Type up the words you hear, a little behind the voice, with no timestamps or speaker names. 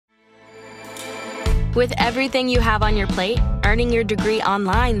With everything you have on your plate, earning your degree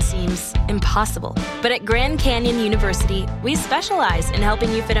online seems impossible. But at Grand Canyon University, we specialize in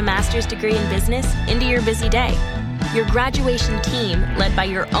helping you fit a master's degree in business into your busy day. Your graduation team, led by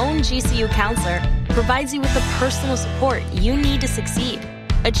your own GCU counselor, provides you with the personal support you need to succeed.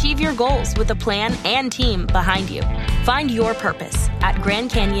 Achieve your goals with a plan and team behind you. Find your purpose at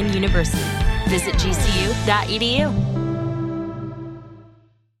Grand Canyon University. Visit gcu.edu.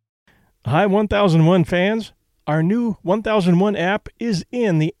 Hi, 1001 fans. Our new 1001 app is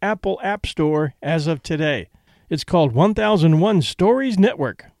in the Apple App Store as of today. It's called 1001 Stories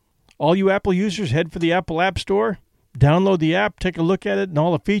Network. All you Apple users, head for the Apple App Store, download the app, take a look at it, and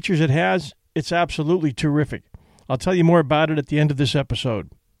all the features it has. It's absolutely terrific. I'll tell you more about it at the end of this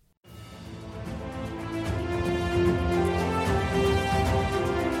episode.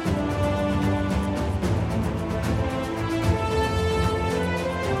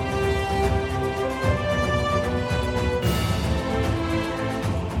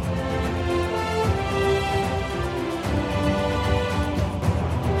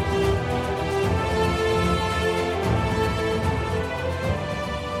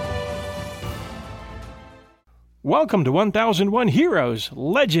 Welcome to 1001 Heroes,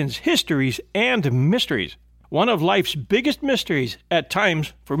 Legends, Histories, and Mysteries. One of life's biggest mysteries, at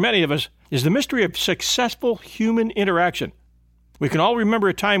times, for many of us, is the mystery of successful human interaction. We can all remember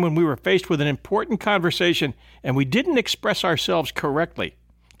a time when we were faced with an important conversation and we didn't express ourselves correctly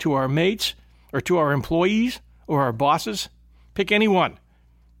to our mates, or to our employees, or our bosses. Pick any one.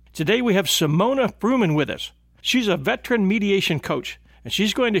 Today we have Simona Fruman with us. She's a veteran mediation coach, and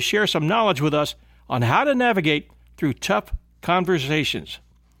she's going to share some knowledge with us on how to navigate through tough conversations.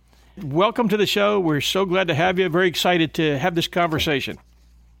 Welcome to the show. We're so glad to have you. Very excited to have this conversation.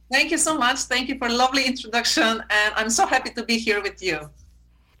 Thank you so much. Thank you for a lovely introduction, and I'm so happy to be here with you.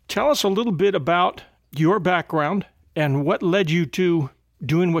 Tell us a little bit about your background and what led you to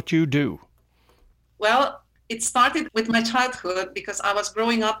doing what you do. Well, it started with my childhood because I was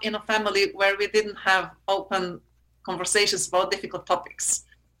growing up in a family where we didn't have open conversations about difficult topics.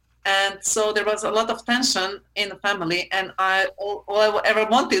 And so there was a lot of tension in the family, and all I ever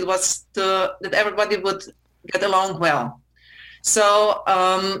wanted was that everybody would get along well. So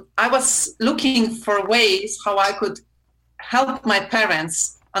I was looking for ways how I could help my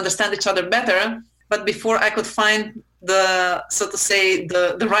parents understand each other better, but before I could find the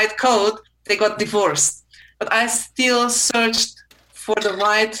right code, they got divorced. But I still searched for the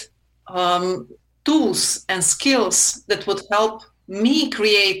right tools and skills that would help me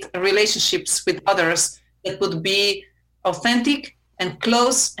create relationships with others that would be authentic and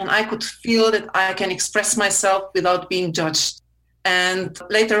close, and I could feel that I can express myself without being judged. And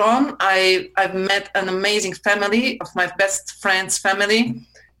later on, I've met an amazing family of my best friend's family,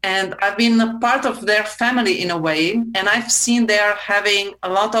 and I've been a part of their family in a way, and I've seen they're having a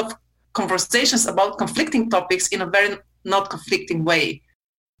lot of conversations about conflicting topics in a very not conflicting way.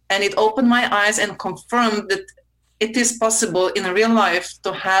 And it opened my eyes and confirmed that it is possible in real life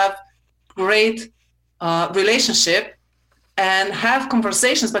to have great relationship and have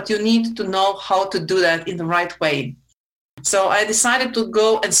conversations, but you need to know how to do that in the right way. So I decided to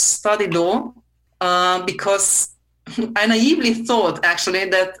go and study law because I naively thought actually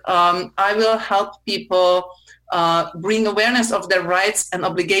that I will help people bring awareness of their rights and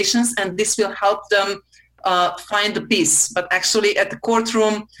obligations, and this will help them find the peace. But actually at the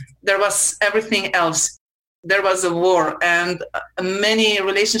courtroom, there was everything else. There was a war, and many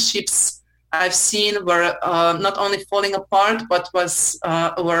relationships I've seen were not only falling apart, but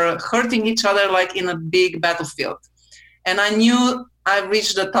were hurting each other like in a big battlefield. And I knew I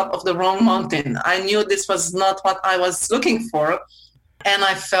reached the top of the wrong mountain. I knew this was not what I was looking for, and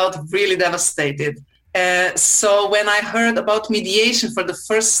I felt really devastated. So when I heard about mediation for the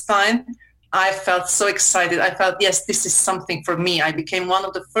first time, I felt so excited. I felt, yes, this is something for me. I became one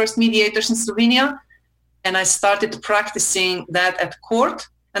of the first mediators in Slovenia, and I started practicing that at court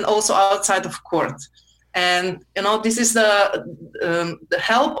and also outside of court. And, this is the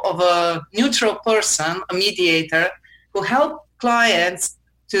help of a neutral person, a mediator, who help clients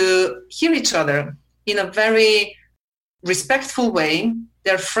to hear each other in a very respectful way.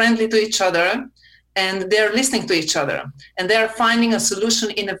 They're friendly to each other, and they're listening to each other. And they're finding a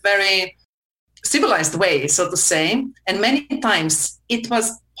solution in a very civilized way, so to say. And many times it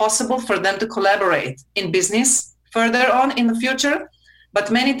was possible for them to collaborate in business further on in the future.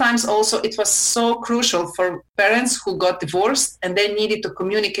 But many times also it was so crucial for parents who got divorced and they needed to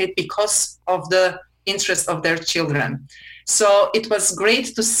communicate because of the interest of their children. So it was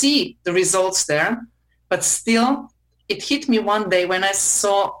great to see the results there, but still it hit me one day when I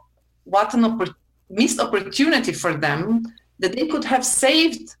saw what missed opportunity for them that they could have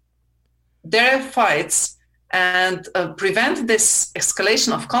saved their fights and prevent this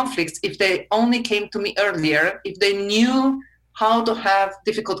escalation of conflicts if they only came to me earlier, if they knew how to have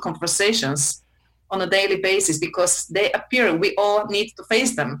difficult conversations on a daily basis, because they appear, we all need to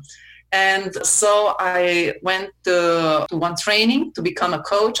face them. And so I went to one training to become a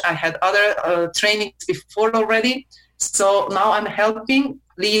coach. I had other trainings before already. So now I'm helping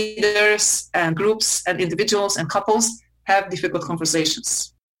leaders and groups and individuals and couples have difficult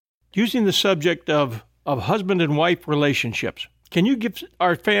conversations. Using the subject of husband and wife relationships, can you give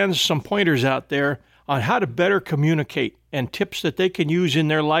our fans some pointers out there on how to better communicate and tips that they can use in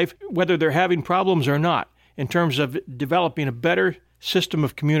their life, whether they're having problems or not, in terms of developing a better system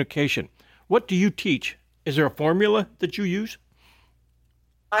of communication? What do you teach? Is there a formula that you use?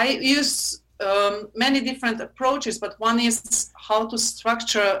 I use many different approaches, but one is how to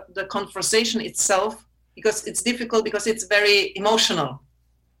structure the conversation itself, because it's difficult, because it's very emotional.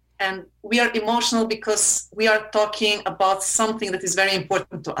 And we are emotional because we are talking about something that is very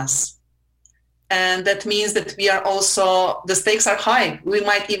important to us. And that means that we are also, the stakes are high. We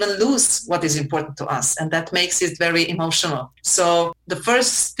might even lose what is important to us. And that makes it very emotional. So the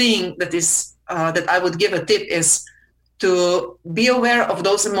first thing that is that I would give a tip is to be aware of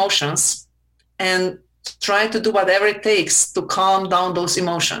those emotions and try to do whatever it takes to calm down those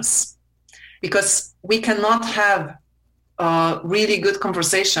emotions. Because we cannot have a really good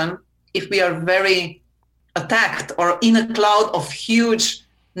conversation if we are very attacked or in a cloud of huge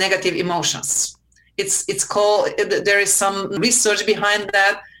negative emotions. It's called, there is some research behind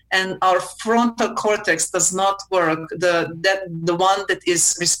that, and our frontal cortex does not work, the one that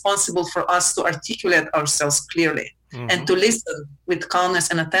is responsible for us to articulate ourselves clearly and to listen with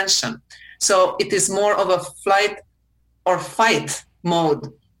calmness and attention. So it is more of a flight or fight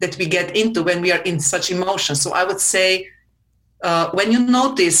mode that we get into when we are in such emotions. So I would say, when you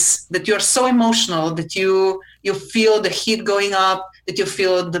notice that you're so emotional that you feel the heat going up, that you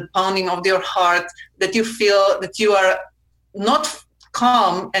feel the pounding of your heart, that you feel that you are not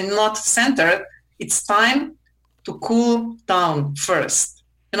calm and not centered, it's time to cool down first.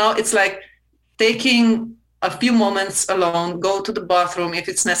 It's like taking a few moments alone, go to the bathroom if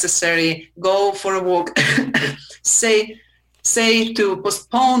it's necessary, go for a walk, say to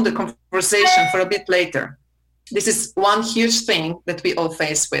postpone the conversation for a bit later. This is one huge thing that we all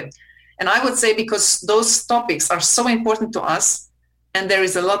face with. And I would say, because those topics are so important to us, and there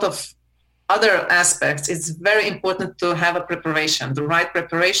is a lot of other aspects, it's very important to have a preparation, the right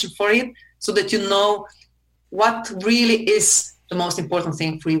preparation for it, so that you know what really is the most important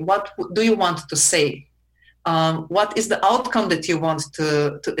thing for you. What do you want to say? What is the outcome that you want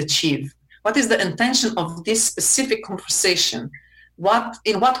to achieve? What is the intention of this specific conversation?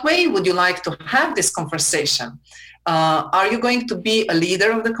 In what way would you like to have this conversation? Are you going to be a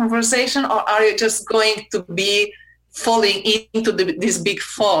leader of the conversation, or are you just going to be falling into this big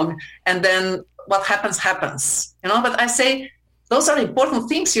fog, and then what happens? But I say those are important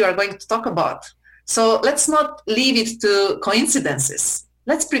things you are going to talk about. So let's not leave it to coincidences.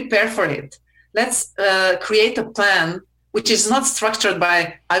 Let's prepare for it. Let's create a plan which is not structured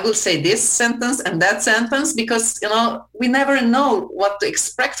by, I will say this sentence and that sentence, because, we never know what to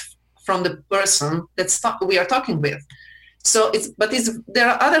expect from the person that we are talking with. So there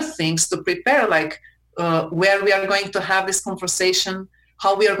are other things to prepare, like where we are going to have this conversation,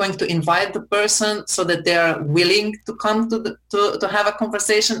 how we are going to invite the person so that they are willing to come to have a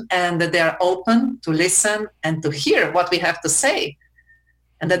conversation, and that they are open to listen and to hear what we have to say,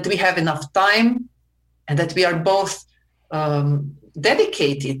 and that we have enough time, and that we are both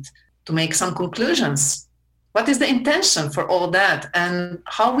dedicated to make some conclusions. What is the intention for all that, and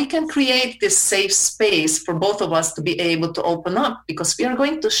how we can create this safe space for both of us to be able to open up, because we are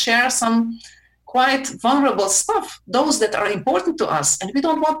going to share some quite vulnerable stuff, those that are important to us, and we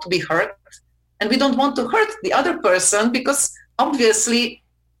don't want to be hurt, and we don't want to hurt the other person, because obviously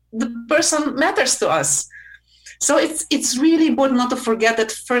the person matters to us. So it's really important not to forget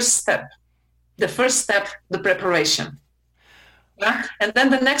that first step, the preparation. Yeah? And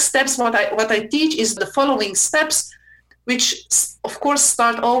then the next steps, what I teach is the following steps, which of course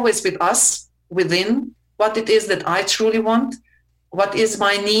start always with us, within, what it is that I truly want, what is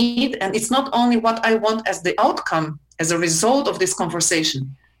my need. And it's not only what I want as the outcome, as a result of this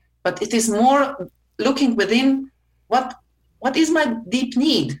conversation, but it is more looking within, what is my deep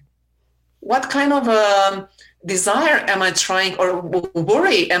need? What kind of desire am I trying, or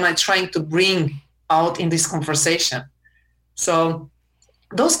worry am I trying to bring out in this conversation? So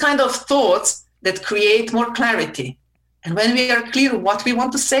those kind of thoughts that create more clarity. And when we are clear what we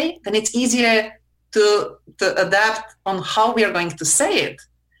want to say, then it's easier to adapt on how we are going to say it.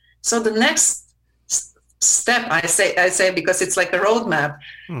 So the next step, I say because it's like a roadmap,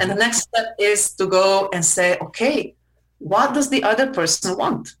 and the next step is to go and say, okay, what does the other person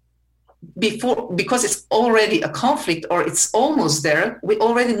want? Because it's already a conflict or it's almost there, we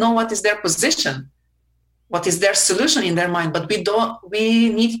already know what is their position, what is their solution in their mind, but we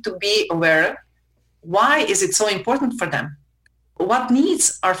need to be aware, why is it so important for them? What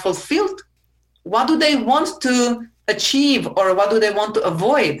needs are fulfilled? What do they want to achieve, or what do they want to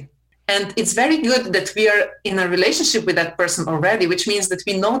avoid? And it's very good that we are in a relationship with that person already, which means that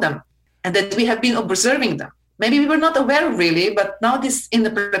we know them and that we have been observing them. Maybe we were not aware really, but now this in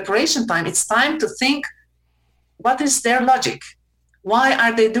the preparation time, it's time to think, what is their logic? Why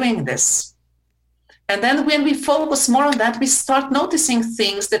are they doing this? And then when we focus more on that, we start noticing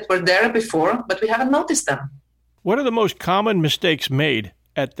things that were there before, but we haven't noticed them. What are the most common mistakes made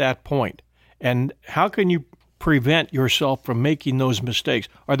at that point? And how can you prevent yourself from making those mistakes?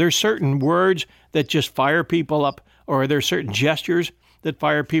 Are there certain words that just fire people up, or are there certain gestures that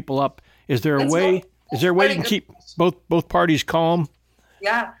fire people up? Is there a way you can keep both parties calm?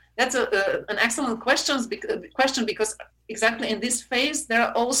 Yeah, that's an excellent question because exactly in this phase, there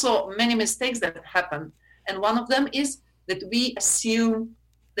are also many mistakes that happen. And one of them is that we assume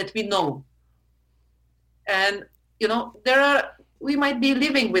that we know. And, we might be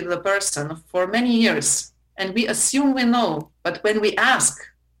living with the person for many years and we assume we know. But when we ask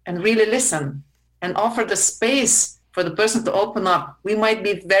and really listen and offer the space for the person to open up, we might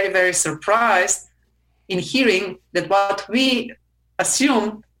be very, very surprised in hearing that what we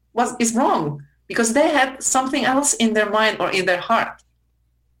assume is wrong, because they had something else in their mind or in their heart.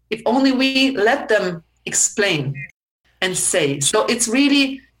 If only we let them explain and say. So it's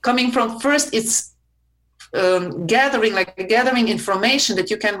really coming from, first, it's gathering information that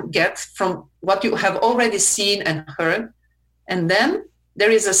you can get from what you have already seen and heard. And then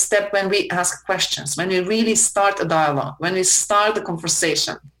there is a step when we ask questions, when we really start a dialogue, when we start a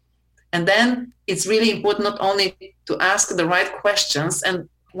conversation. And then it's really important not only to ask the right questions, and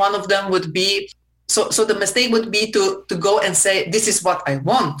one of them would be, so the mistake would be to go and say, this is what I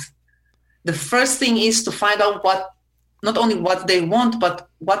want. The first thing is to find out not only what they want, but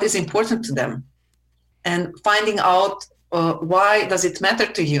what is important to them. And finding out why does it matter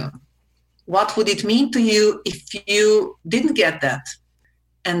to you? What would it mean to you if you didn't get that?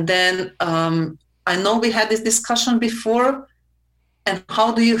 And then I know we had this discussion before. And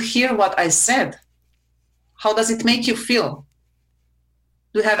how do you hear what I said? How does it make you feel?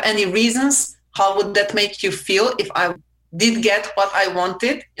 Do you have any reasons? How would that make you feel if I did get what I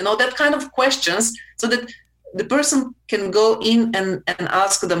wanted? That kind of questions, so that the person can go in and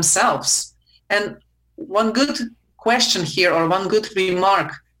ask themselves. And one good question here, or one good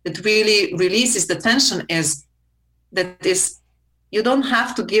remark that really releases the tension is, you don't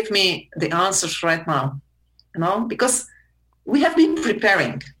have to give me the answers right now, because we have been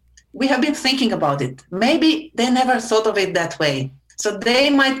preparing. We have been thinking about it. Maybe they never thought of it that way. So they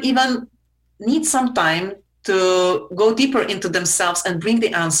might even need some time to go deeper into themselves and bring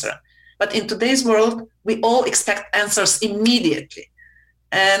the answer. But in today's world, we all expect answers immediately.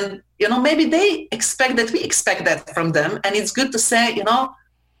 And, maybe they expect that we expect that from them. And it's good to say,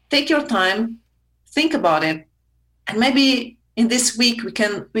 take your time, think about it. And maybe in this week, we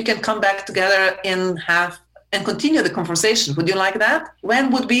can come back together and continue the conversation. Would you like that?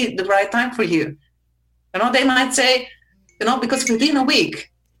 When would be the right time for you? They might say, because within a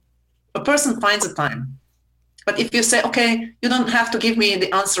week, a person finds a time. But if you say, okay, you don't have to give me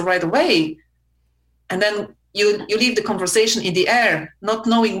the answer right away, and then you leave the conversation in the air, not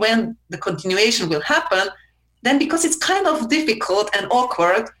knowing when the continuation will happen, then because it's kind of difficult and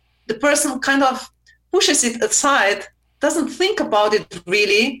awkward, the person kind of pushes it aside, doesn't think about it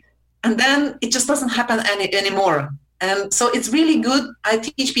really, and then it just doesn't happen anymore. And so it's really good. I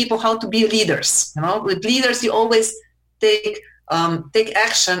teach people how to be leaders. With leaders, you always take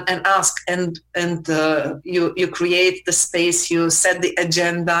action and ask, and you create the space, you set the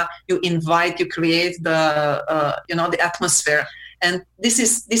agenda, you invite, you create the atmosphere. And this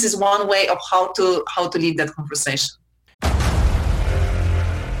is one way of how to lead that conversation.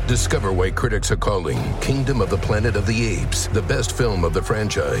 Discover why critics are calling Kingdom of the Planet of the Apes the best film of the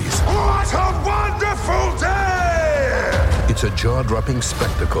franchise. What a wonderful day! It's a jaw-dropping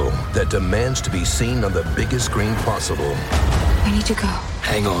spectacle that demands to be seen on the biggest screen possible. I need to go.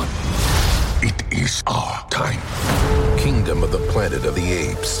 Hang on. It is our time. Kingdom of the Planet of the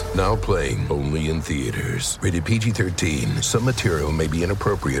Apes. Now playing only in theaters. Rated PG-13. Some material may be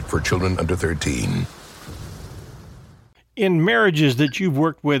inappropriate for children under 13. In marriages that you've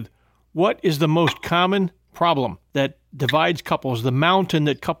worked with, what is the most common problem that divides couples, the mountain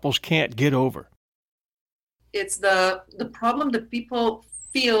that couples can't get over? It's the problem that people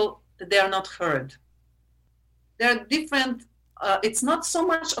feel that they are not heard. There are different, it's not so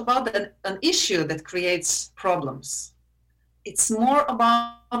much about an issue that creates problems. It's more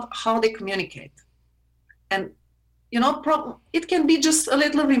about how they communicate. And, it can be just a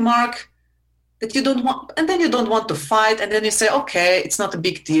little remark that you don't want, and then you don't want to fight, and then you say, okay, it's not a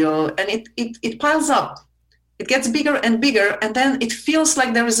big deal, and it piles up. It gets bigger and bigger, and then it feels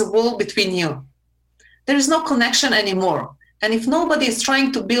like there is a wall between you. There is no connection anymore. And if nobody is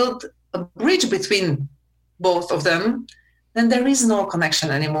trying to build a bridge between both of them, then there is no connection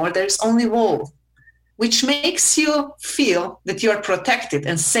anymore. There is only wall, which makes you feel that you are protected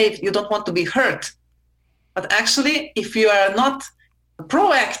and safe. You don't want to be hurt. But actually, if you are not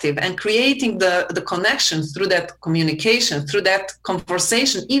proactive and creating the connections through that communication, through that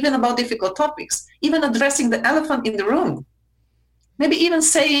conversation, even about difficult topics, even addressing the elephant in the room, maybe even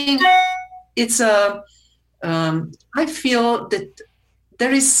saying I feel that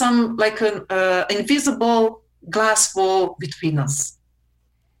there is some like an invisible glass wall between us.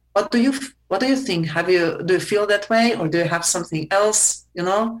 What do you think? Do you feel that way, or do you have something else?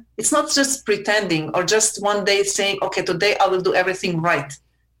 It's not just pretending or just one day saying, okay, today I will do everything right.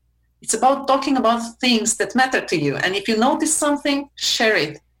 It's about talking about things that matter to you. And if you notice something, share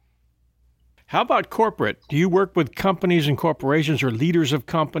it. How about corporate? Do you work with companies and corporations or leaders of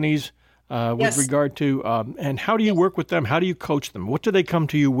companies with Yes. regard to, and how do you work with them? How do you coach them? What do they come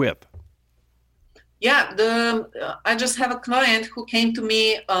to you with? Yeah, I just have a client who came to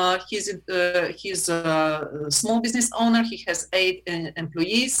me. He's a small business owner. He has 8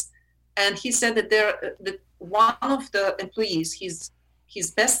 employees, and he said that one of the employees,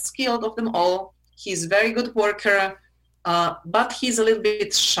 he's best skilled of them all. He's a very good worker, but he's a little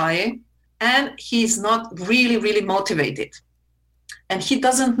bit shy, and he's not really, really motivated. And he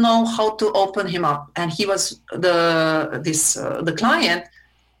doesn't know how to open him up. And he was the client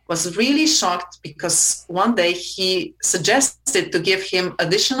was really shocked because one day he suggested to give him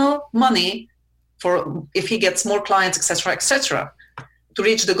additional money for if he gets more clients, etc., to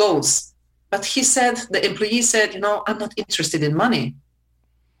reach the goals. But the employee said, I'm not interested in money.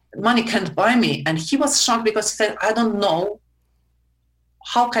 Money can't buy me. And he was shocked because he said, I don't know,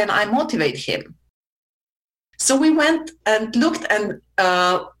 how can I motivate him? So we went and looked and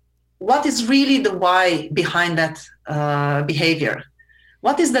what is really the why behind that behavior?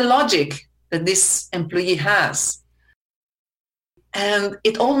 What is the logic that this employee has? And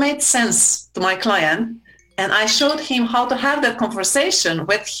it all made sense to my client. And I showed him how to have that conversation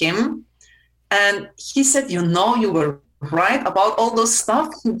with him. And he said, you were right about all those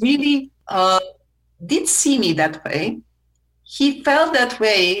stuff. He really did see me that way. He felt that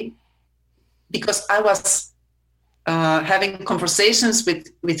way because I was having conversations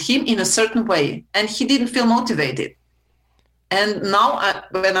with him in a certain way. And he didn't feel motivated. And now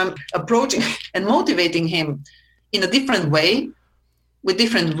when I'm approaching and motivating him in a different way, with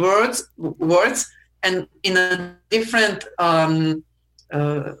different words, and in a different,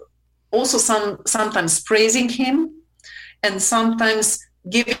 also sometimes praising him, and sometimes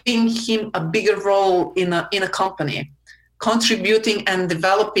giving him a bigger role in a company, contributing and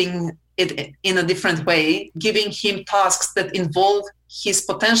developing it in a different way, giving him tasks that involve his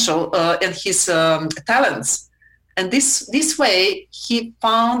potential and his talents. And this way,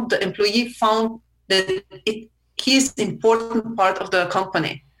 the employee found that he's an important part of the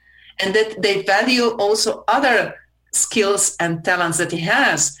company, and that they value also other skills and talents that he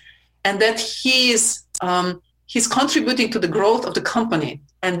has, and that he's contributing to the growth of the company.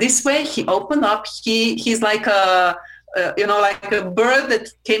 And this way, he opened up. He's like like a bird that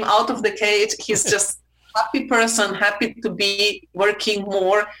came out of the cage. He's just happy person, happy to be working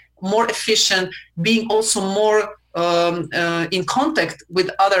more efficient, being also more in contact with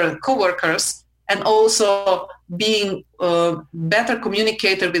other coworkers, and also being a better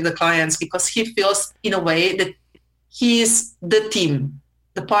communicator with the clients, because he feels in a way that he is the team,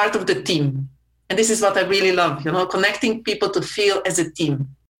 the part of the team. And this is what I really love, connecting people to feel as a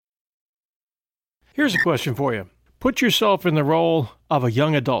team. Here's a question for you. Put yourself in the role of a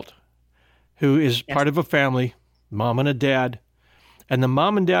young adult who is part of a family, mom and a dad, and the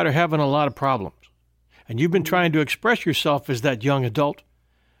mom and dad are having a lot of problems. And you've been trying to express yourself as that young adult,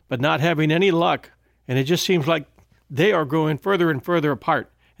 but not having any luck. And it just seems like they are growing further and further apart.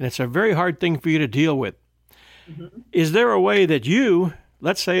 And it's a very hard thing for you to deal with. Mm-hmm. Is there a way that you,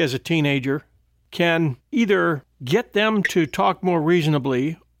 let's say as a teenager, can either get them to talk more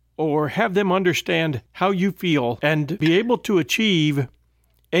reasonably or have them understand how you feel and be able to achieve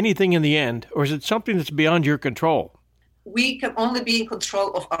anything in the end, or is it something that's beyond your control? We can only be in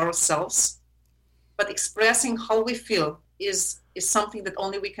control of ourselves, but expressing how we feel is something that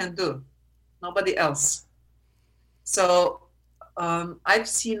only we can do, nobody else. So I've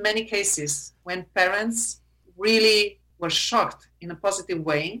seen many cases when parents really were shocked in a positive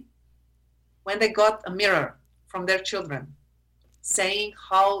way when they got a mirror from their children, saying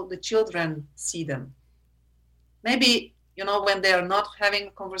how the children see them. Maybe, when they are not having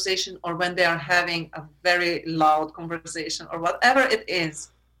a conversation or when they are having a very loud conversation or whatever it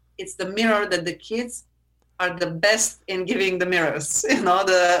is, it's the mirror that the kids are the best in giving the mirrors,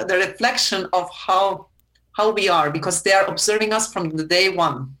 the reflection of how we are, because they are observing us from the day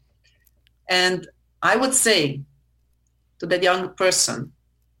one. And I would say to that young person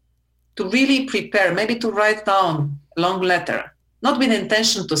to really prepare, maybe to write down a long letter, not with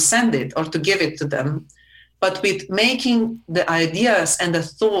intention to send it or to give it to them, but with making the ideas and the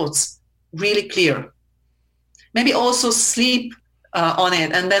thoughts really clear. Maybe also sleep on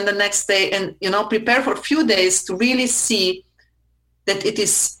it, and then the next day, and prepare for a few days to really see that it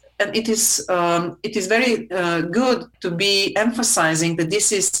is very good to be emphasizing that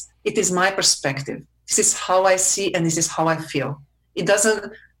it is my perspective. This is how I see, and this is how I feel. It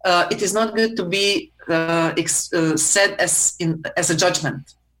is not good to be said as a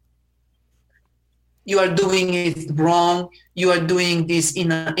judgment. You are doing it wrong. You are doing this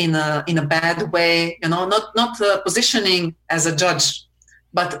in a bad way. Not positioning as a judge,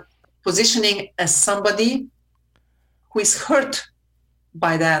 but positioning as somebody who is hurt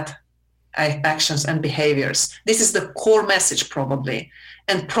by that actions and behaviors. This is the core message, probably,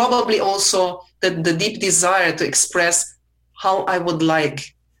 and probably also the deep desire to express how I would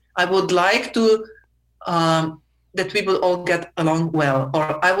like to that we will all get along well,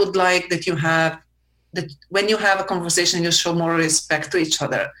 or I would like that when you have a conversation, you show more respect to each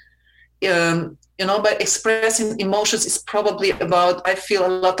other. By expressing emotions is probably about, I feel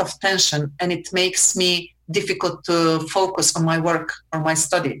a lot of tension and it makes me difficult to focus on my work or my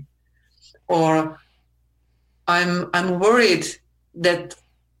study. Or I'm worried that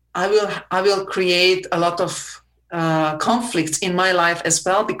I will create a lot of conflicts in my life as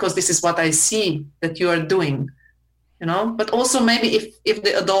well, because this is what I see that you are doing. But also maybe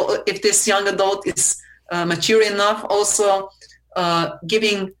if this young adult is mature enough, also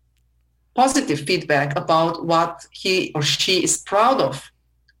giving positive feedback about what he or she is proud of,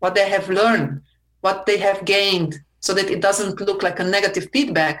 what they have learned, what they have gained, so that it doesn't look like a negative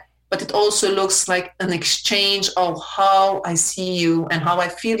feedback, but it also looks like an exchange of how I see you and how I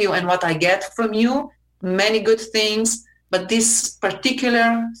feel you and what I get from you. Many good things, but this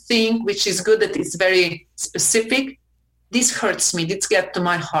particular thing, which is good, that it's very specific, this hurts me, this gets to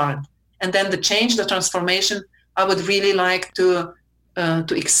my heart. And then the change, the transformation, I would really like to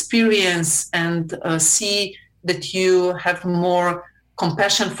experience and see that you have more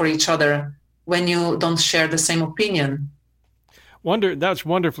compassion for each other when you don't share the same opinion. That's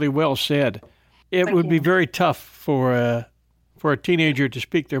wonderfully well said. It would be very tough for a teenager to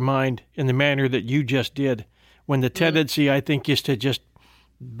speak their mind in the manner that you just did, when the tendency, I think, is to just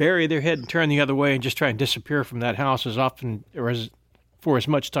bury their head and turn the other way and just try and disappear from that house as often or for as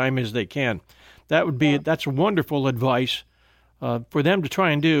much time as they can. That's wonderful advice for them to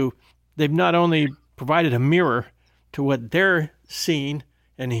try and do. They've not only provided a mirror to what they're seeing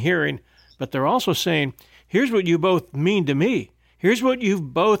and hearing, but they're also saying, here's what you both mean to me. Here's what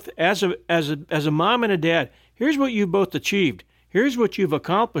you've both, as a mom and a dad, here's what you both achieved. Here's what you've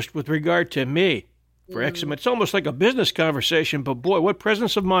accomplished with regard to me. For Exum, it's almost like a business conversation, but boy, what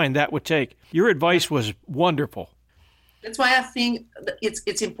presence of mind that would take. Your advice was wonderful. That's why I think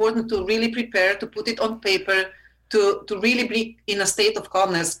it's important to really prepare, to put it on paper, to really be in a state of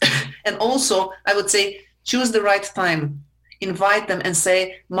calmness. And also, I would say, choose the right time. Invite them and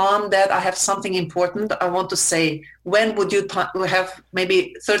say, Mom, Dad, I have something important I want to say. When would you have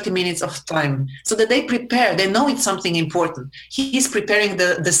maybe 30 minutes of time? So that they prepare. They know it's something important. He's preparing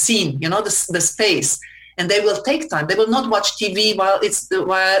the scene, the space. And they will take time. They will not watch TV while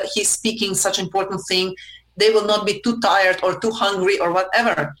he's speaking such important thing. They will not be too tired or too hungry or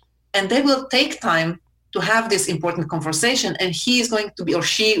whatever. And they will take time to have this important conversation. And he is going to be, or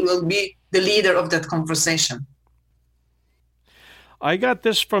she will be, the leader of that conversation. I got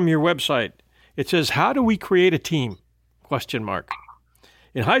this from your website. It says, how do we create a team? ?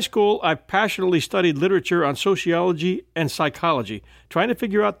 In high school, I passionately studied literature on sociology and psychology, trying to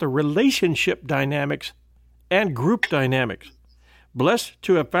figure out the relationship dynamics and group dynamics. Blessed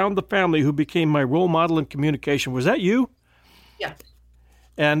to have found the family who became my role model in communication. Was that you? Yeah.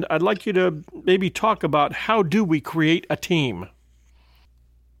 And I'd like you to maybe talk about how do we create a team?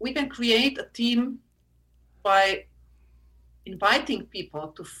 we can create a team by inviting people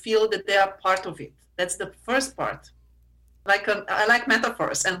to feel that they are part of it. That's the first part. I like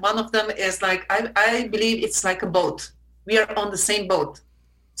metaphors, and one of them is like, I believe it's like a boat. We are on the same boat,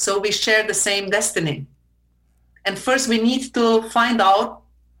 so we share the same destiny. And first we need to find out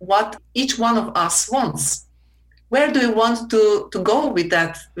what each one of us wants. Where do we want to go with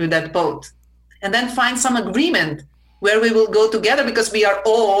that boat? And then find some agreement where we will go together, because we are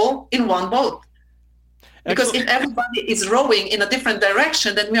all in one boat. Because if everybody is rowing in a different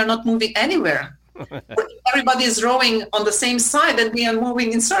direction, then we are not moving anywhere. If everybody is rowing on the same side, then we are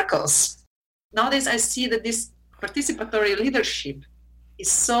moving in circles. Nowadays, I see that this participatory leadership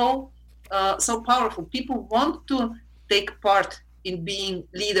is so powerful. People want to take part in being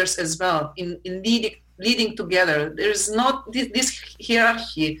leaders as well, in leading together. There is not this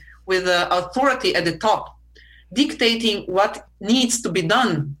hierarchy with authority at the top dictating what needs to be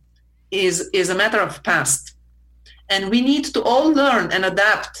done is a matter of past. And we need to all learn and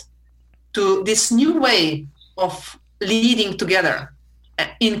adapt to this new way of leading together,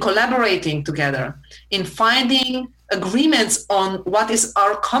 in collaborating together, in finding agreements on what is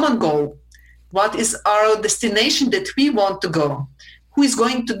our common goal, what is our destination that we want to go, who is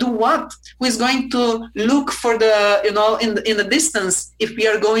going to do what, who is going to look for the, in the distance if we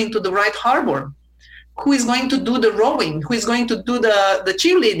are going to the right harbor, who is going to do the rowing, who is going to do the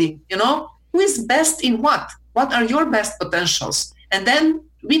cheerleading, who is best in what are your best potentials? And then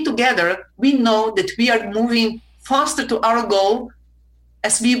we together, we know that we are moving faster to our goal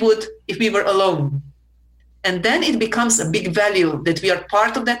as we would if we were alone. And then it becomes a big value that we are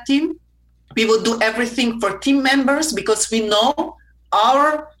part of that team. We will do everything for team members because we know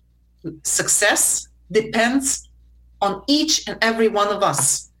our success depends on each and every one of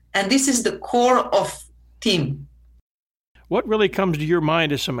us. And this is the core of team. What really comes to your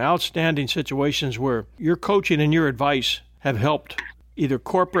mind is some outstanding situations where your coaching and your advice have helped either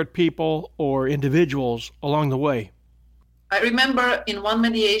corporate people or individuals along the way? I remember in one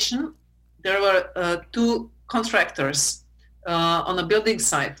mediation, there were two contractors on a building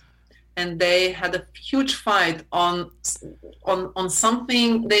site, and they had a huge fight on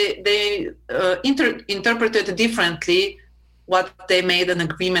something. They interpreted differently what they made an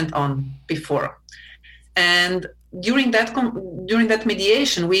agreement on before. And during that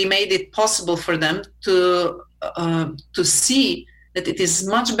mediation, we made it possible for them to see that it is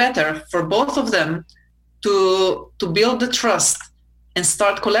much better for both of them to build the trust and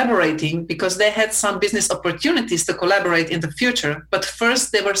start collaborating, because they had some business opportunities to collaborate in the future. But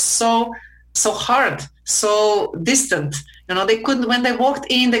first they were so hard, so distant. They couldn't, when they walked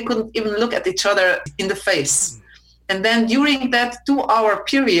in, they couldn't even look at each other in the face. And then during that 2-hour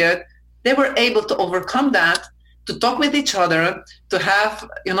period, they were able to overcome that, to talk with each other, to have,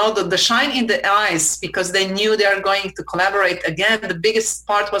 the shine in the eyes, because they knew they are going to collaborate again. The biggest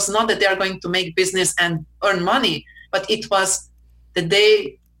part was not that they are going to make business and earn money, but it was that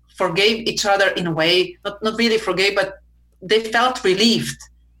they forgave each other in a way, not really forgave, but they felt relieved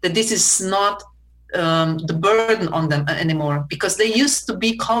that this is not the burden on them anymore, because they used to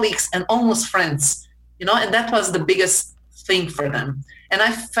be colleagues and almost friends, and that was the biggest thing for them. And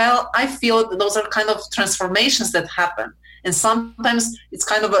I feel that those are kind of transformations that happen. And sometimes it's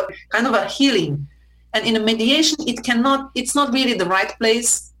kind of a healing. And in a mediation, it's not really the right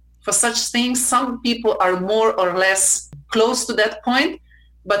place for such things. Some people are more or less close to that point,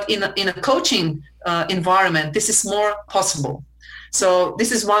 but in a coaching environment, this is more possible. So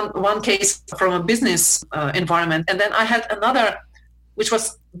this is one case from a business environment. And then I had another, which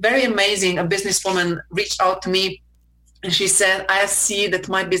was very amazing. A businesswoman reached out to me, and she said, I see that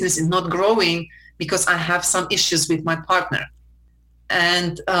my business is not growing because I have some issues with my partner.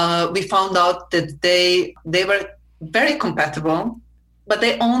 And we found out that they were very compatible, but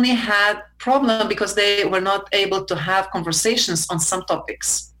they only had problem because they were not able to have conversations on some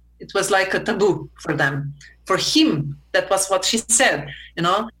topics. It was like a taboo for them. For him, that was what she said,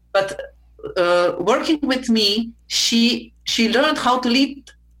 But working with me, she learned how to lead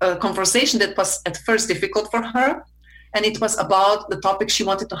a conversation that was at first difficult for her. And it was about the topic. She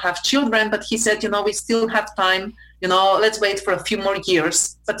wanted to have children, but he said, we still have time, let's wait for a few more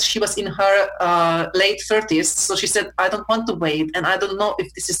years. But she was in her late 30s. So she said, I don't want to wait. And I don't know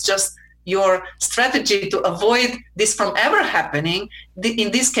if this is just your strategy to avoid this from ever happening.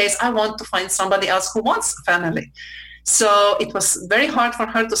 In this case, I want to find somebody else who wants a family. So it was very hard for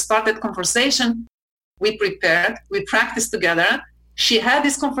her to start that conversation. We prepared, we practiced together. She had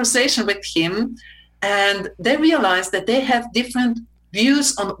this conversation with him, and they realized that they have different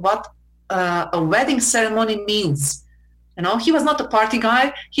views on what a wedding ceremony means. You know, he was not a party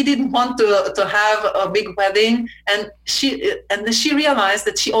guy. He didn't want to have a big wedding. And she realized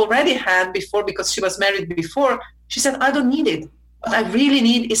that she already had before, because she was married before. She said, I don't need it. What I really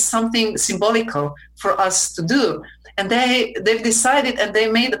need is something symbolical for us to do. And they've decided, and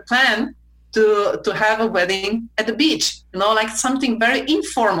they made a plan to have a wedding at the beach, you know, like something very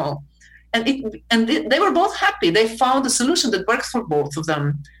informal. And they were both happy. They found a solution that worked for both of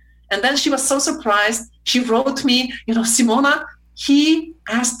them. And then she was so surprised. She wrote me, you know, Simona, he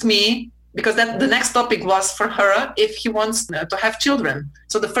asked me, because the next topic was for her, if he wants to have children.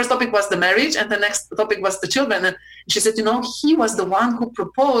 So the first topic was the marriage, and the next topic was the children. And she said, you know, he was the one who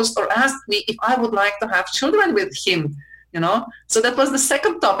proposed or asked me if I would like to have children with him, you know. So that was the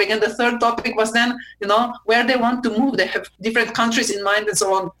second topic. And the third topic was then, you know, where they want to move. They have different countries in mind and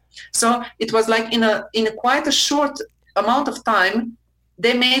so on. So it was like in a quite a short amount of time,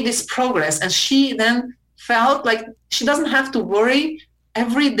 they made this progress. And she then felt like she doesn't have to worry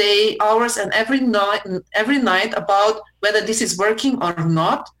every day, hours, and every night about whether this is working or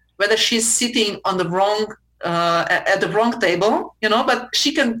not, whether she's sitting on the wrong at the wrong table, you know. But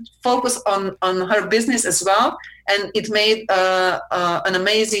she can focus on her business as well, and it made an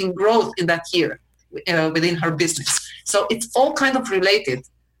amazing growth in that year within her business. So it's all kind of related.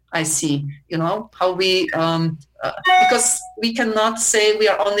 I see, you know, how we, because we cannot say we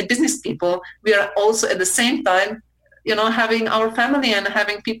are only business people. We are also at the same time, you know, having our family and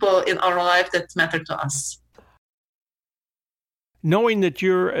having people in our life that matter to us. Knowing that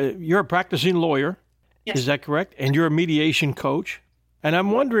you're a practicing lawyer, Yes. Is that correct? And you're a mediation coach. And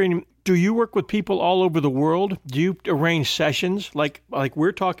I'm wondering, do you work with people all over the world? Do you arrange sessions like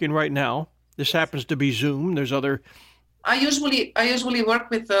we're talking right now? This happens to be Zoom. There's other. I usually work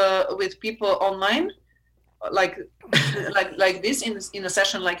with people online, like this in a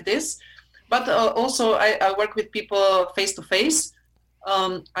session like this, but also I work with people face to face.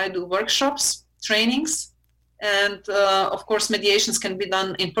 I do workshops, trainings, and of course mediations can be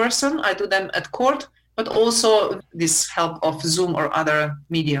done in person. I do them at court, but also this help of Zoom or other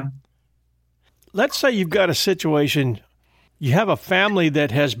media. Let's say you've got a situation, you have a family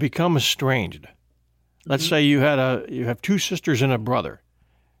that has become estranged. Let's say you have two sisters and a brother,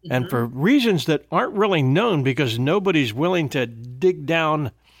 and for reasons that aren't really known because nobody's willing to dig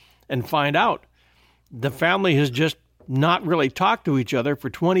down and find out, the family has just not really talked to each other for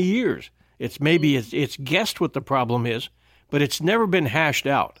 20 years. It's maybe it's guessed what the problem is, but it's never been hashed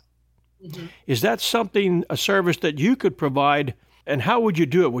out. Mm-hmm. Is that something, a service that you could provide, and how would you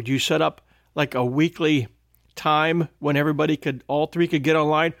do it? Would you set up like a weekly time when all three could get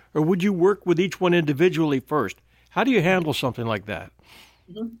online, or would you work with each one individually first? How do you handle something like that?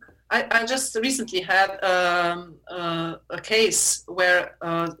 Mm-hmm. I just recently had a case where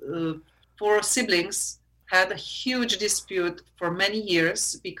 4 siblings had a huge dispute for many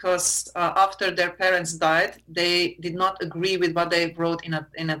years because after their parents died, they did not agree with what they wrote in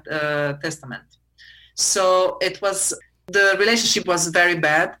a testament. So the relationship was very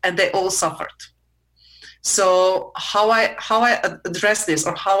bad, and they all suffered. So how I address this,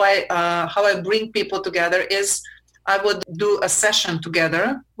 or how I bring people together, is I would do a session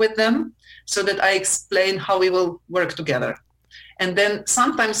together with them so that I explain how we will work together. And then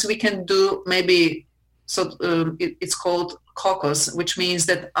sometimes we can do maybe, it's called caucus, which means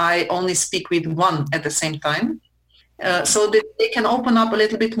that I only speak with one at the same time, so that they can open up a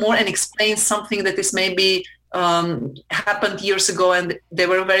little bit more and explain something that is maybe happened years ago and they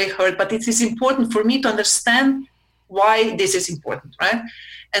were very hurt, but it is important for me to understand why this is important, right?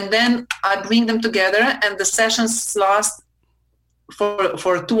 And then I bring them together, and the sessions last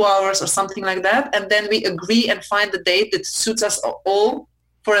for 2 hours or something like that, and then we agree and find the date that suits us all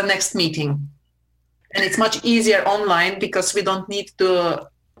for a next meeting. And it's much easier online because we don't need to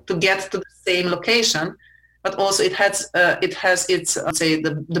get to the same location, but also it has its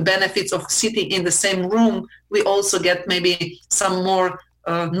the benefits of sitting in the same room. We also get maybe some more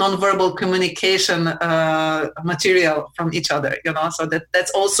nonverbal communication material from each other, you know. So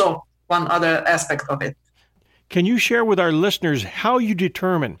that's also one other aspect of it. Can you share with our listeners how you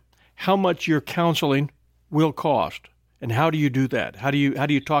determine how much your counseling will cost, and how do you do that? How do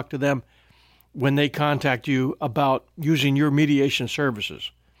you talk to them when they contact you about using your mediation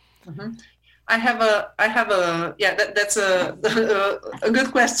services? Mm-hmm. That's a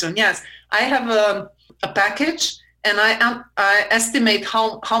good question. Yes, I have a package, and I estimate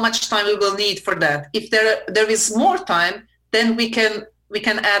how much time we will need for that. If there is more time, then we can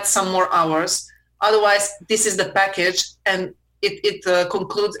add some more hours. Otherwise, this is the package, and it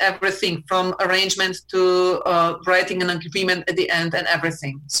concludes everything from arrangement to writing an agreement at the end and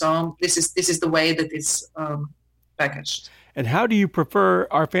everything. So this is the way that it's packaged. And how do you prefer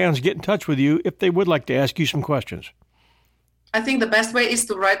our fans get in touch with you if they would like to ask you some questions? I think the best way is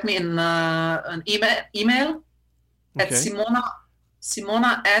to write me an email at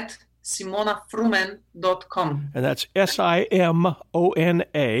simona@simonafrumen.com. And that's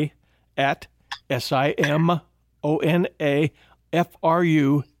SIMONA at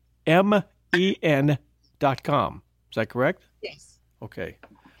SIMONAFRUMEN.com. Is that correct? Yes. Okay.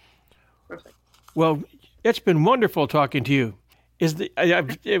 Perfect. Well, it's been wonderful talking to you.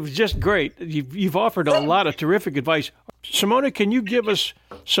 It was just great. You've offered a lot of terrific advice. Simona, can you give us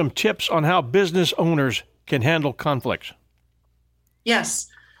some tips on how business owners can handle conflicts? Yes.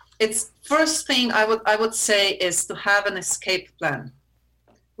 It's first thing I would say is to have an escape plan,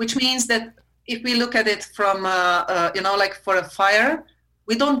 which means that if we look at it from like for a fire,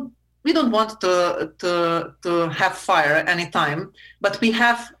 we don't want to have fire anytime, but we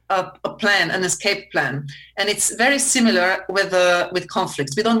have a plan, an escape plan, and it's very similar with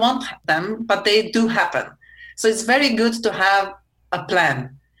conflicts. We don't want them, but they do happen. So it's very good to have a plan,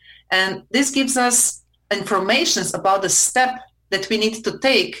 and this gives us information about the step that we need to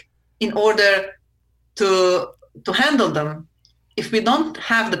take in order to handle them. If we don't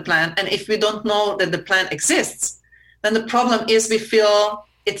have the plan, and if we don't know that the plan exists, then the problem is we feel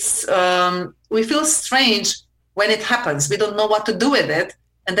strange when it happens. We don't know what to do with it,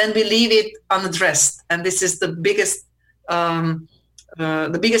 and then we leave it unaddressed. And this is the biggest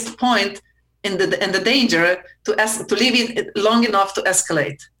point in the danger to leave it long enough to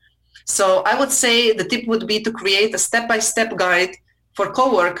escalate. So I would say the tip would be to create a step-by-step guide for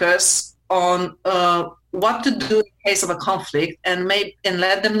coworkers on what to do in case of a conflict, and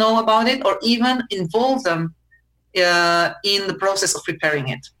let them know about it, or even involve them in the process of preparing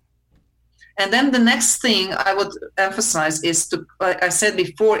it. And then the next thing I would emphasize is like I said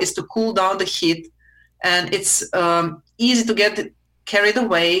before, is to cool down the heat. And it's easy to get carried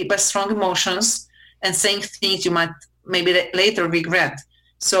away by strong emotions and saying things you might maybe later regret.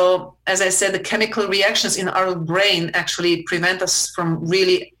 So as I said, the chemical reactions in our brain actually prevent us from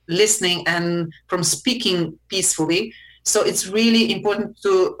really listening and from speaking peacefully. So it's really important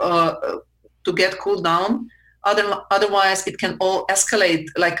to get cooled down. Otherwise, it can all escalate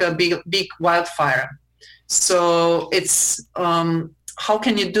like a big wildfire. So it's how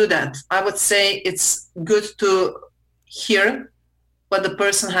can you do that? I would say it's good to hear what the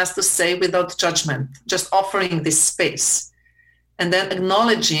person has to say without judgment, just offering this space. And then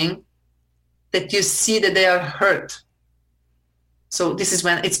acknowledging that you see that they are hurt. So this is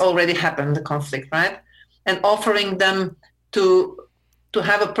when it's already happened, the conflict, right? And offering them to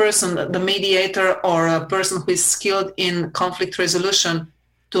have a person, the mediator or a person who is skilled in conflict resolution,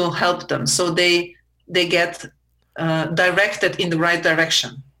 to help them. So they get directed in the right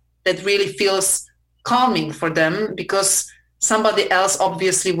direction. That really feels calming for them, because somebody else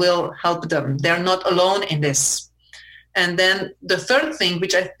obviously will help them. They're not alone in this. And then the third thing,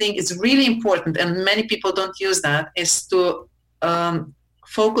 which I think is really important, and many people don't use that, is to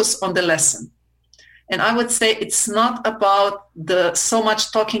focus on the lesson. And I would say it's not about so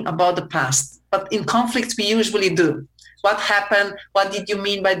much talking about the past, but in conflicts we usually do. What happened? What did you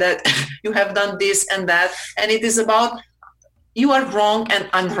mean by that? You have done this and that. And it is about, you are wrong and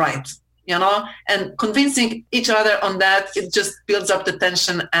I'm right, and convincing each other on that, it just builds up the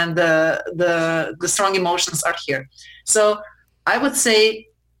tension, and the strong emotions are here. So I would say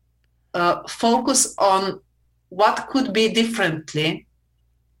focus on what could be differently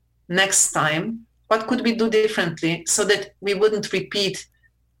next time. What could we do differently so that we wouldn't repeat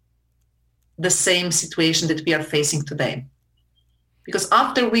the same situation that we are facing today? Because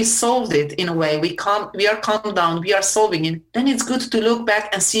after we solved it, in a way, we are calmed down, we are solving it, then it's good to look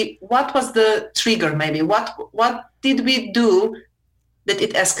back and see what was the trigger maybe. What did we do that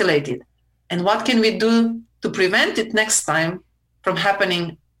it escalated? And what can we do to prevent it next time from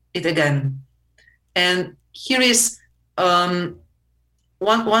happening it again? And here is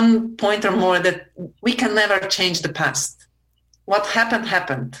one pointer more, that we can never change the past. What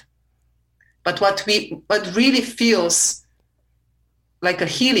happened. But what really feels like a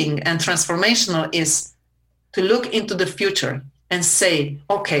healing and transformational is to look into the future and say,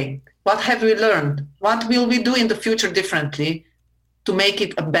 okay, what have we learned? What will we do in the future differently to make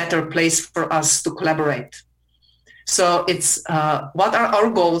it a better place for us to collaborate? So it's what are our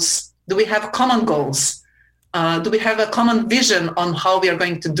goals? Do we have common goals? Do we have a common vision on how we are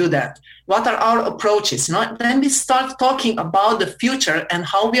going to do that? What are our approaches? Then we start talking about the future and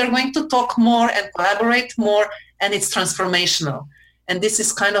how we are going to talk more and collaborate more, and it's transformational. And this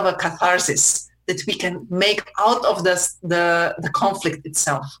is kind of a catharsis that we can make out of the conflict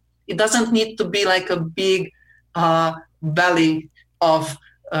itself. It doesn't need to be like a big valley of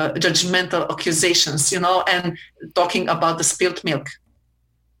judgmental accusations, and talking about the spilled milk,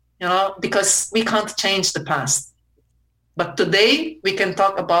 because we can't change the past. But today we can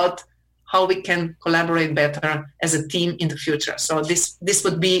talk about how we can collaborate better as a team in the future. So this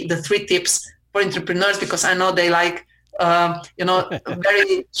would be the 3 tips for entrepreneurs, because I know they like,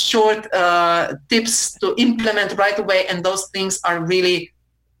 very short tips to implement right away. And those things are really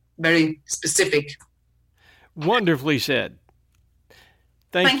very specific. Wonderfully said.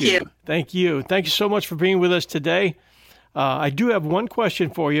 Thank you. Thank you. Thank you so much for being with us today. I do have one question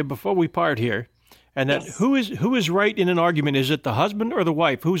for you before we part here. And that Yes. who is right in an argument? Is it the husband or the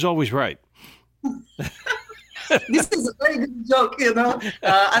wife? Who's always right? This is a very good joke, I don't know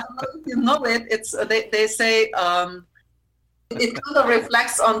if you know it. It's they say it kind of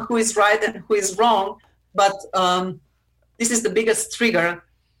reflects on who is right and who is wrong, but this is the biggest trigger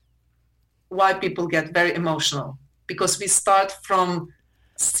why people get very emotional, because we start from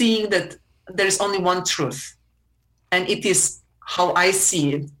seeing that there is only one truth, and it is how I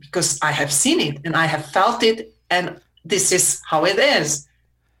see it, because I have seen it and I have felt it, and this is how it is.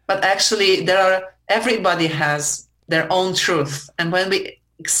 But actually, everybody has their own truth, and when we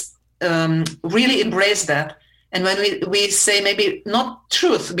really embrace that, and when we say maybe not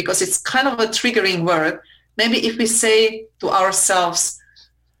truth, because it's kind of a triggering word, maybe if we say to ourselves,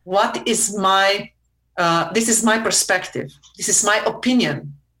 what is this is my perspective, this is my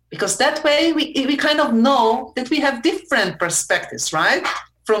opinion, because that way we kind of know that we have different perspectives, right?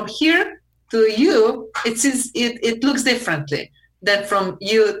 From here to you, it looks differently than from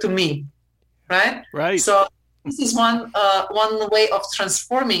you to me, right? Right. So this is one way of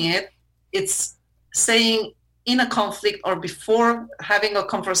transforming it. It's saying in a conflict or before having a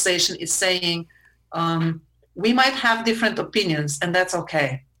conversation, it's saying we might have different opinions, and that's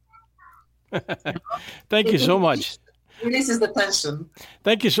okay. Thank you so much. Releases the tension.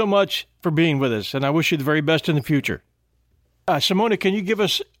 Thank you so much for being with us, and I wish you the very best in the future. Simona, can you give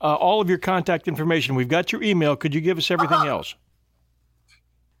us all of your contact information? We've got your email. Could you give us everything else?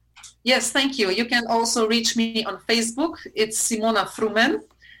 Yes, thank you. You can also reach me on Facebook. It's Simona Frumen.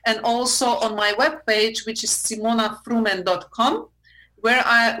 And also on my webpage, which is simonafrumen.com,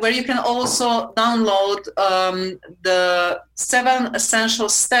 where you can also download the 7 essential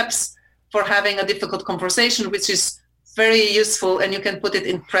steps for having a difficult conversation, which is very useful, and you can put it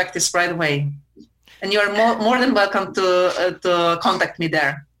in practice right away. And you're more than welcome to contact me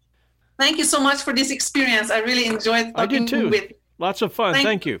there. Thank you so much for this experience. I really enjoyed talking with you. I did too. Lots of fun.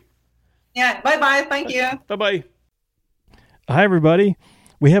 Thank you. Yeah, bye-bye. Thank you. Bye-bye. Hi, everybody.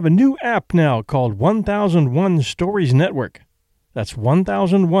 We have a new app now called 1001 Stories Network. That's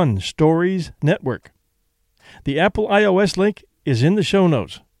 1001 Stories Network. The Apple iOS link is in the show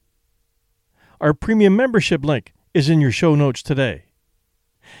notes. Our premium membership link is in your show notes today.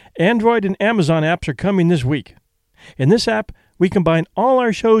 Android and Amazon apps are coming this week. In this app, we combine all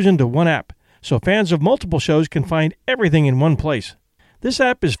our shows into one app, so fans of multiple shows can find everything in one place. This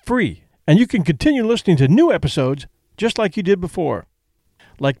app is free, and you can continue listening to new episodes just like you did before.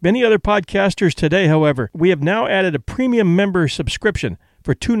 Like many other podcasters today, however, we have now added a premium member subscription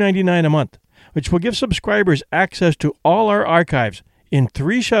for $2.99 a month, which will give subscribers access to all our archives in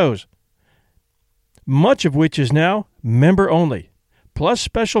 3 shows, much of which is now member-only, plus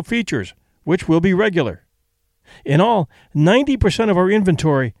special features, which will be regular. In all, 90% of our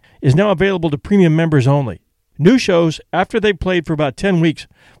inventory is now available to premium members only. New shows, after they've played for about 10 weeks,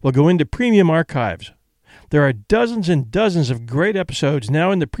 will go into premium archives. There are dozens and dozens of great episodes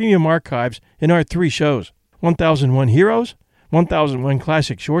now in the premium archives in our 3 shows: 1001 Heroes, 1001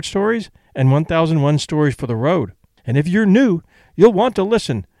 Classic Short Stories, and 1001 Stories for the Road. And if you're new, you'll want to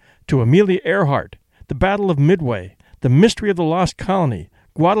listen to Amelia Earhart, The Battle of Midway, The Mystery of the Lost Colony,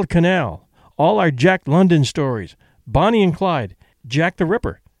 Guadalcanal, all our Jack London stories, Bonnie and Clyde, Jack the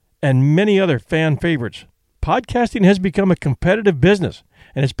Ripper, and many other fan favorites. Podcasting has become a competitive business,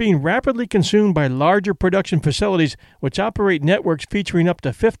 and it's being rapidly consumed by larger production facilities which operate networks featuring up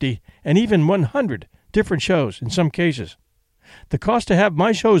to 50 and even 100 different shows in some cases. The cost to have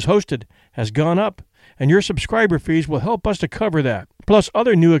my shows hosted has gone up, and your subscriber fees will help us to cover that, plus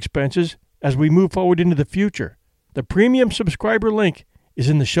other new expenses as we move forward into the future. The premium subscriber link is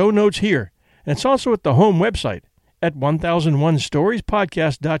in the show notes here, and it's also at the home website at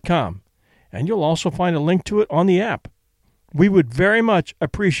 1001storiespodcast.com, and you'll also find a link to it on the app. We would very much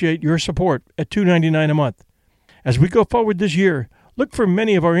appreciate your support at $2.99 a month. As we go forward this year, look for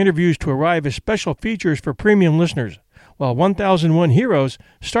many of our interviews to arrive as special features for premium listeners, while 1001 Heroes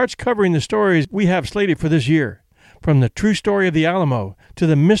starts covering the stories we have slated for this year, from the true story of the Alamo to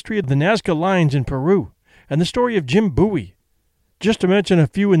the mystery of the Nazca Lines in Peru, and the story of Jim Bowie, just to mention a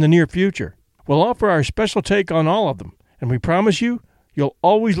few in the near future. We'll offer our special take on all of them, and we promise you'll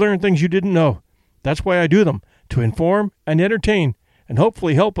always learn things you didn't know. That's why I do them, to inform and entertain, and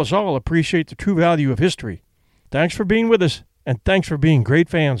hopefully help us all appreciate the true value of history. Thanks for being with us, and thanks for being great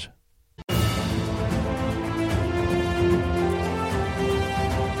fans.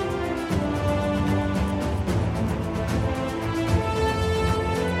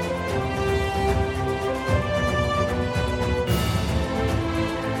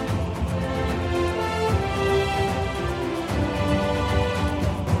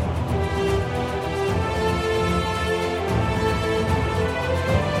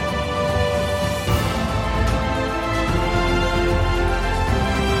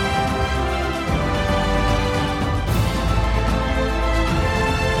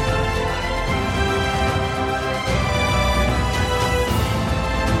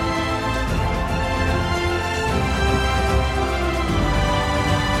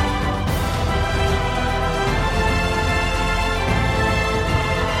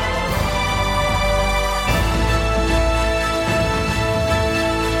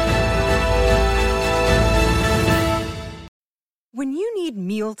 When you need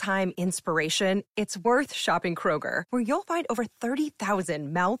mealtime inspiration, it's worth shopping Kroger, where you'll find over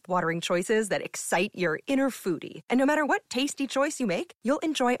 30,000 mouth-watering choices that excite your inner foodie. And no matter what tasty choice you make, you'll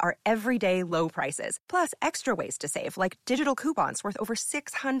enjoy our everyday low prices, plus extra ways to save, like digital coupons worth over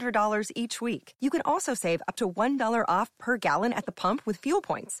 $600 each week. You can also save up to $1 off per gallon at the pump with fuel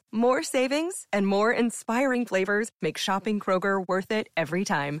points. More savings and more inspiring flavors make shopping Kroger worth it every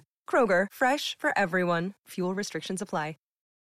time. Kroger, fresh for everyone. Fuel restrictions apply.